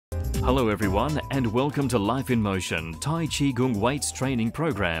Hello everyone and welcome to Life in Motion Tai Chi Qigong weights training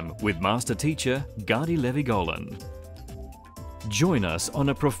program with master teacher Gadi Levy-Golan. Join us on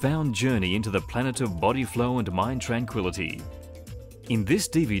a profound journey into the planet of body flow and mind tranquility. In this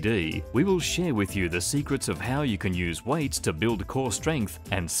DVD, we will share with you the secrets of how you can use weights to build core strength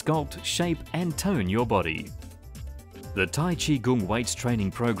and sculpt, shape and tone your body. The Tai Chi Qigong weights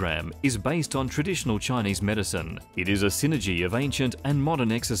training program is based on traditional Chinese medicine. It is a synergy of ancient and modern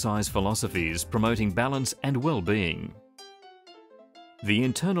exercise philosophies promoting balance and well-being. The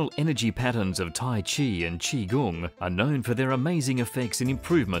internal energy patterns of Tai Chi and Qigong are known for their amazing effects in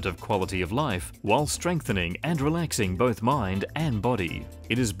improvement of quality of life while strengthening and relaxing both mind and body.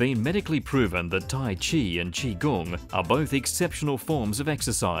 It has been medically proven that Tai Chi and Qigong are both exceptional forms of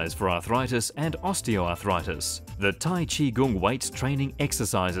exercise for arthritis and osteoarthritis. The Tai Chi Qigong weights training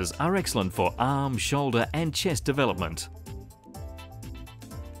exercises are excellent for arm, shoulder and chest development.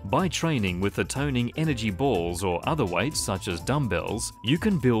 By training with the toning energy balls or other weights such as dumbbells, you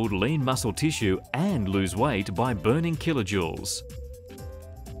can build lean muscle tissue and lose weight by burning kilojoules.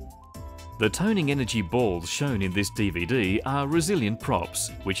 The toning energy balls shown in this DVD are resilient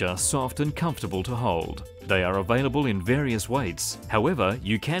props, which are soft and comfortable to hold. They are available in various weights. However,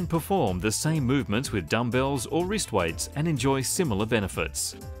 you can perform the same movements with dumbbells or wrist weights and enjoy similar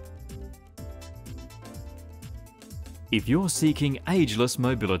benefits. If you're seeking ageless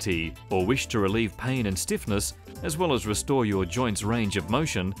mobility or wish to relieve pain and stiffness, as well as restore your joints' range of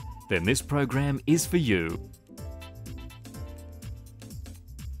motion, then this program is for you.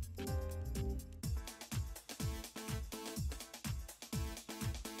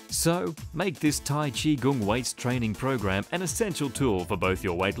 So, make this Tai Chi Qigong weights training program an essential tool for both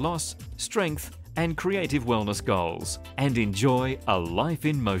your weight loss, strength, and creative wellness goals, and enjoy a life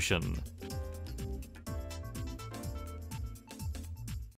in motion.